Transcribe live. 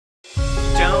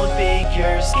Make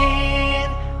your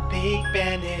skin big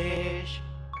bandage.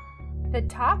 The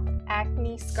top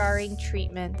acne scarring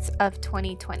treatments of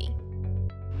 2020.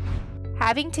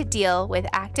 Having to deal with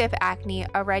active acne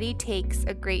already takes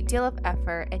a great deal of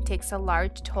effort and takes a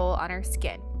large toll on our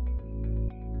skin.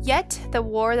 Yet, the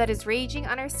war that is raging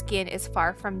on our skin is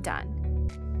far from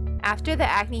done. After the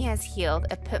acne has healed,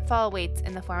 a pitfall awaits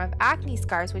in the form of acne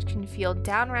scars, which can feel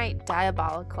downright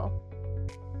diabolical.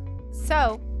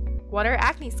 So, what are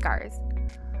acne scars?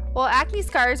 Well, acne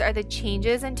scars are the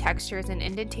changes in textures and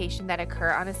indentation that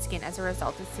occur on the skin as a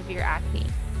result of severe acne.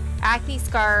 Acne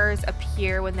scars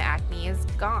appear when the acne is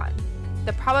gone.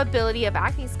 The probability of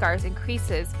acne scars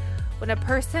increases when a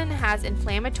person has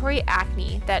inflammatory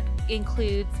acne that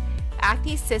includes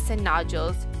acne cysts and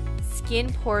nodules,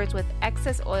 skin pores with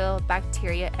excess oil,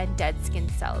 bacteria, and dead skin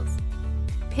cells.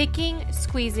 Picking,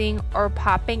 squeezing, or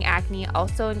popping acne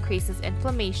also increases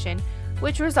inflammation,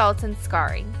 which results in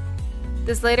scarring.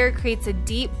 This later creates a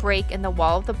deep break in the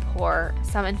wall of the pore.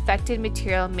 Some infected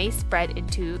material may spread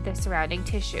into the surrounding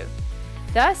tissue.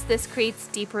 Thus, this creates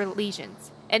deeper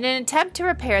lesions. In an attempt to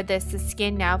repair this, the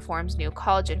skin now forms new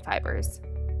collagen fibers.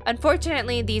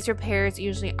 Unfortunately, these repairs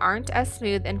usually aren't as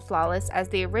smooth and flawless as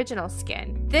the original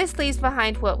skin. This leaves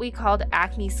behind what we called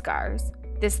acne scars.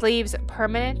 This leaves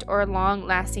permanent or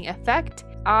long-lasting effect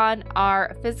on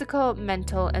our physical,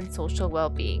 mental, and social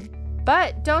well-being.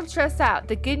 But don't stress out.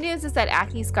 The good news is that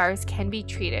acne scars can be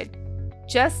treated.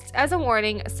 Just as a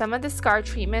warning, some of the scar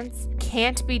treatments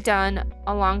can't be done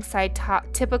alongside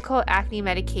typical acne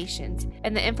medications,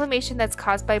 and the inflammation that's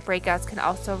caused by breakouts can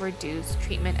also reduce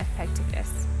treatment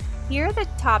effectiveness. Here are the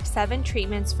top 7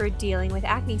 treatments for dealing with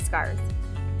acne scars.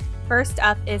 First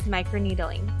up is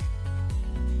microneedling.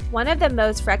 One of the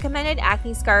most recommended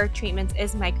acne scar treatments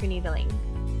is microneedling.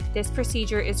 This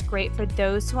procedure is great for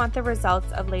those who want the results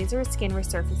of laser skin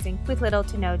resurfacing with little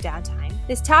to no downtime.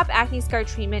 This top acne scar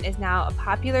treatment is now a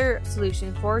popular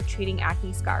solution for treating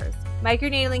acne scars.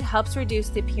 Microneedling helps reduce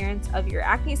the appearance of your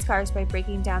acne scars by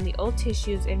breaking down the old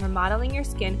tissues and remodeling your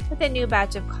skin with a new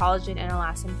batch of collagen and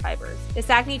elastin fibers. This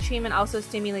acne treatment also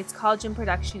stimulates collagen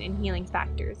production and healing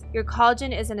factors. Your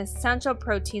collagen is an essential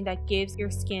protein that gives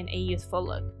your skin a youthful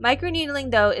look. Microneedling,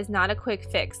 though, is not a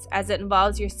quick fix, as it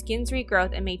involves your skin's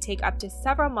regrowth and may take up to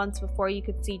several months before you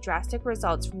could see drastic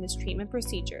results from this treatment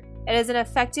procedure. It is an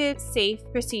effective, safe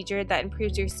procedure that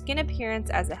improves your skin appearance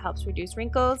as it helps reduce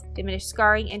wrinkles, diminish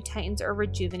scarring, and tightens or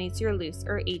rejuvenates your loose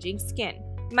or aging skin.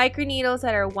 Microneedles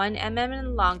that are 1 mm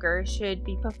and longer should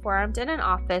be performed in an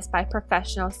office by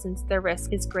professionals since the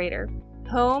risk is greater.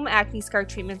 Home acne scar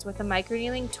treatments with a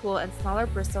microneedling tool and smaller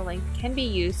bristle length can be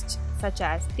used, such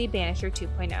as the Banisher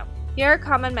 2.0. Here are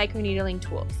common microneedling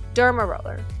tools.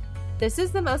 Dermaroller. This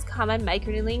is the most common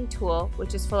microneedling tool,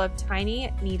 which is full of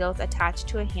tiny needles attached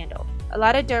to a handle. A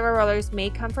lot of derma rollers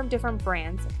may come from different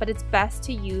brands, but it's best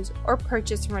to use or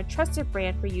purchase from a trusted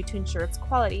brand for you to ensure its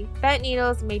quality. Bent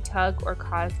needles may tug or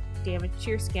cause damage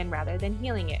to your skin rather than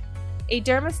healing it. A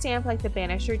derma stamp like the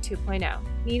Banisher 2.0.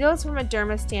 Needles from a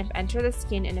derma stamp enter the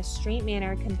skin in a straight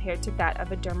manner compared to that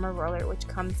of a derma roller, which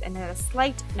comes in at a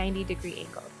slight 90-degree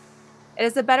angle. It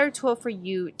is a better tool for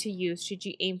you to use should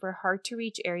you aim for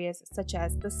hard-to-reach areas such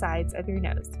as the sides of your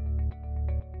nose.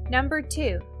 Number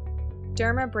 2.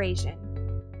 Dermabrasion.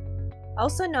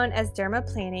 Also known as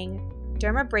dermaplaning,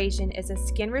 dermabrasion is a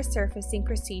skin resurfacing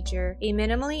procedure, a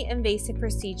minimally invasive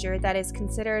procedure that is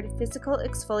considered physical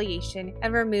exfoliation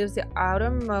and removes the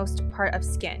outermost part of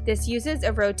skin. This uses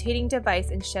a rotating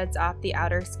device and sheds off the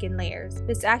outer skin layers.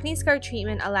 This acne scar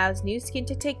treatment allows new skin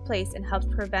to take place and helps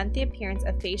prevent the appearance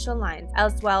of facial lines,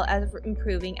 as well as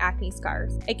improving acne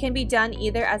scars. It can be done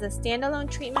either as a standalone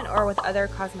treatment or with other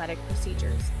cosmetic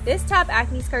procedures. This top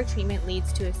acne scar treatment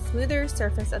leads to a smoother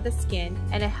surface of the skin,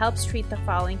 and it helps treat the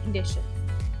following conditions: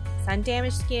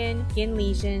 sun-damaged skin, skin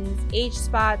lesions, age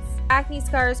spots, acne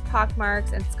scars,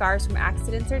 pockmarks, and scars from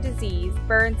accidents or disease,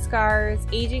 burn scars,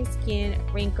 aging skin,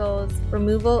 wrinkles,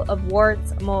 removal of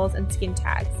warts, moles, and skin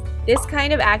tags. This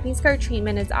kind of acne scar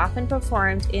treatment is often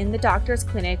performed in the doctor's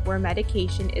clinic where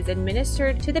medication is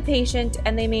administered to the patient,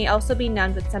 and they may also be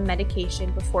numbed with some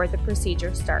medication before the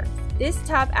procedure starts. This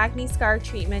top acne scar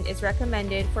treatment is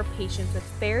recommended for patients with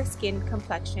fair skin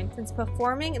complexion, since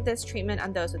performing this treatment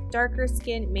on those with darker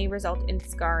skin may result in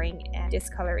scarring and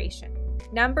discoloration.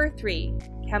 Number 3.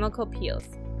 Chemical peels.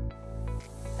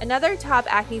 Another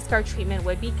top acne scar treatment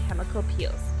would be chemical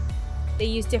peels. They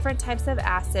use different types of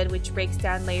acid, which breaks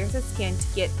down layers of skin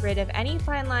to get rid of any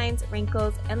fine lines,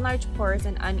 wrinkles, enlarged pores,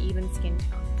 and uneven skin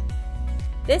tones.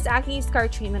 This acne scar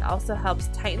treatment also helps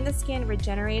tighten the skin,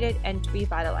 regenerate it, and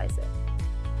revitalize it.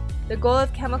 The goal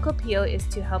of chemical peel is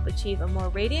to help achieve a more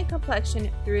radiant complexion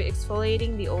through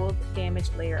exfoliating the old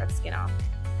damaged layer of skin off.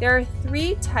 There are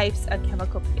 3 types of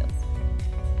chemical peels: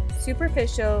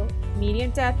 superficial,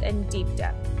 medium depth, and deep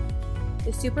depth.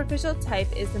 The superficial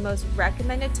type is the most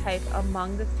recommended type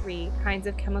among the 3 kinds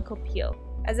of chemical peel,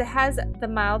 as it has the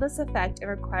mildest effect and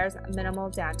requires minimal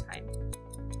downtime.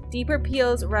 Deeper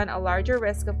peels run a larger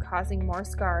risk of causing more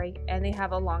scarring, and they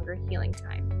have a longer healing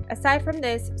time. Aside from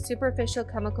this, superficial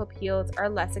chemical peels are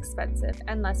less expensive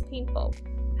and less painful.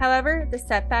 However, the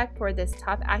setback for this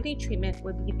top acne treatment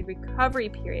would be the recovery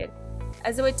period,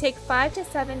 as it would take 5 to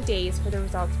 7 days for the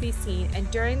result to be seen, and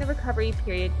during the recovery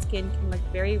period, skin can look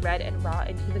very red and raw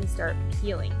and even start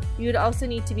peeling. You would also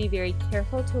need to be very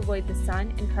careful to avoid the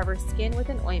sun and cover skin with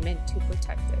an ointment to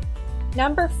protect it.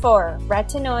 Number 4.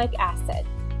 Retinoic Acid.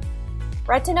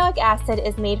 Retinoic acid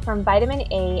is made from vitamin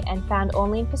A and found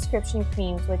only in prescription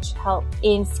creams, which help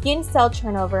in skin cell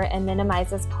turnover and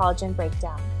minimizes collagen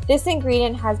breakdown. This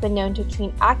ingredient has been known to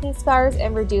treat acne scars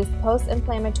and reduce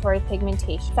post-inflammatory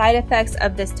pigmentation. Side effects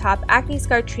of this top acne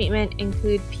scar treatment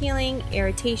include peeling,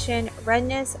 irritation,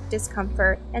 redness,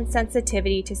 discomfort, and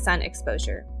sensitivity to sun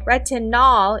exposure.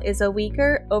 Retinol is a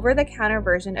weaker, over-the-counter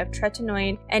version of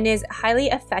tretinoin and is highly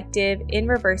effective in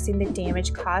reversing the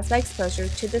damage caused by exposure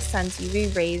to the sun's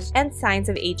UV rays and signs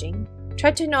of aging.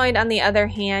 Tretinoid, on the other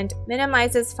hand,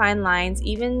 minimizes fine lines,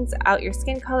 evens out your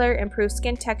skin color, improves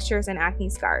skin textures, and acne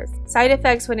scars. Side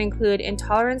effects would include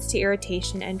intolerance to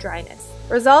irritation and dryness.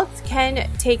 Results can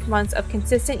take months of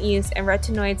consistent use, and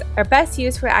retinoids are best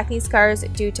used for acne scars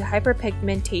due to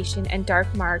hyperpigmentation and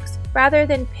dark marks rather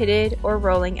than pitted or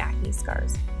rolling acne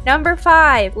scars. Number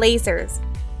 5. Lasers.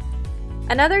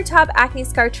 Another top acne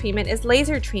scar treatment is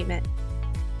laser treatment.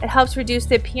 It helps reduce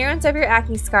the appearance of your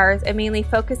acne scars and mainly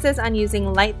focuses on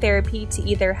using light therapy to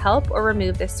either help or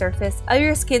remove the surface of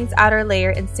your skin's outer layer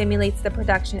and stimulates the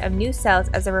production of new cells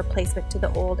as a replacement to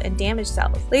the old and damaged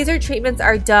cells. Laser treatments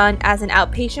are done as an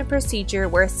outpatient procedure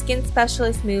where a skin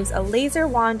specialist moves a laser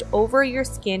wand over your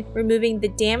skin, removing the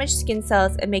damaged skin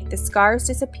cells and make the scars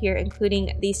disappear,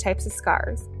 including these types of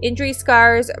scars: injury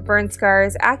scars, burn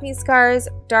scars, acne scars,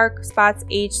 dark spots,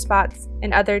 age spots,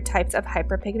 and other types of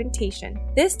hyperpigmentation.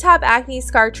 This top acne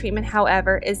scar treatment,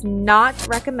 however, is not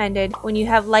recommended when you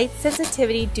have light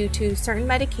sensitivity due to certain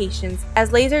medications,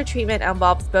 as laser treatment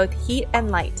involves both heat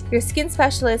and light. Your skin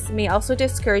specialist may also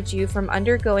discourage you from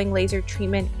undergoing laser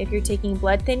treatment if you're taking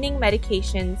blood thinning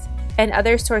medications and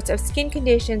other sorts of skin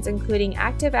conditions, including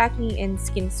active acne and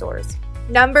skin sores.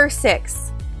 Number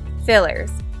 6. Fillers.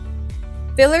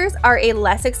 Fillers are a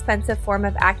less expensive form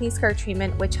of acne scar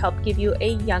treatment which help give you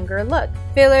a younger look.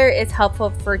 Filler is helpful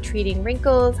for treating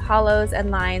wrinkles, hollows,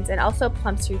 and lines, and also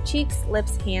plumps your cheeks,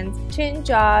 lips, hands, chin,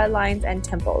 jaw lines, and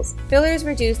temples. Fillers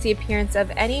reduce the appearance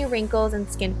of any wrinkles and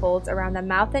skin folds around the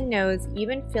mouth and nose,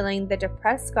 even filling the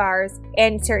depressed scars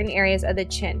and certain areas of the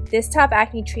chin. This top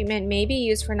acne treatment may be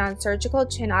used for non-surgical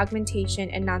chin augmentation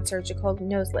and non-surgical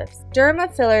nose lifts.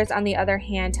 Derma fillers, on the other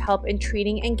hand, help in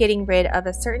treating and getting rid of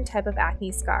a certain type of acne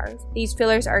scars. These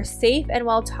fillers are safe and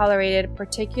well tolerated,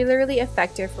 particularly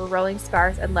effective for rolling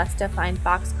scars and less defined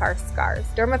boxcar scars.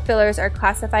 Derma fillers are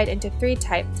classified into 3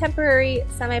 types: temporary,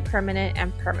 semi-permanent,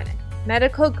 and permanent.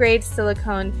 Medical grade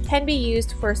silicone can be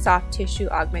used for soft tissue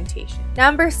augmentation.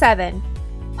 Number 7.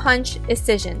 Punch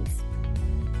excisions.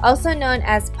 Also known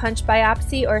as punch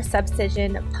biopsy or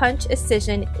subcision, punch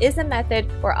excision is a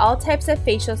method where all types of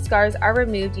facial scars are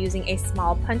removed using a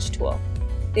small punch tool.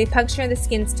 They puncture the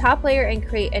skin's top layer and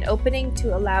create an opening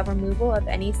to allow removal of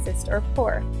any cyst or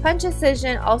pore. Punch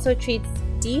excision also treats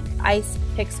deep ice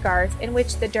pick scars, in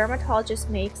which the dermatologist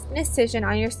makes an incision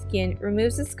on your skin,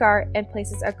 removes the scar, and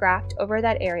places a graft over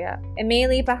that area. It may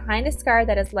leave behind a scar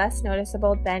that is less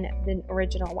noticeable than the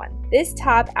original one. This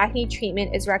top acne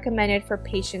treatment is recommended for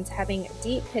patients having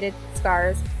deep pitted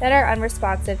scars that are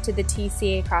unresponsive to the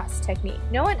TCA cross technique.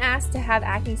 No one asked to have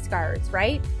acne scars,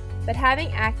 right? But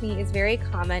having acne is very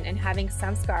common, and having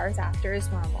some scars after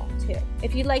is normal too.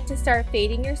 If you'd like to start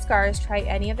fading your scars, try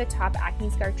any of the top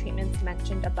acne scar treatments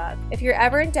mentioned above. If you're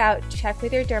ever in doubt, check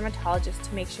with your dermatologist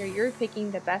to make sure you're picking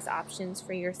the best options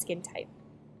for your skin type.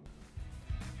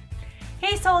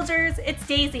 Hey soldiers, it's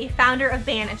Daisy, founder of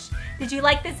Banish. Did you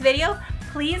like this video?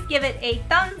 Please give it a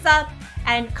thumbs up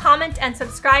and comment and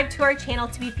subscribe to our channel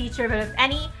to be featured with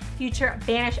any future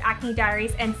Banish Acne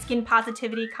Diaries and Skin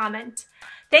Positivity comment.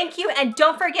 Thank you, and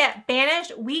don't forget, Banish,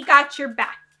 we got your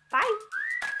back. Bye.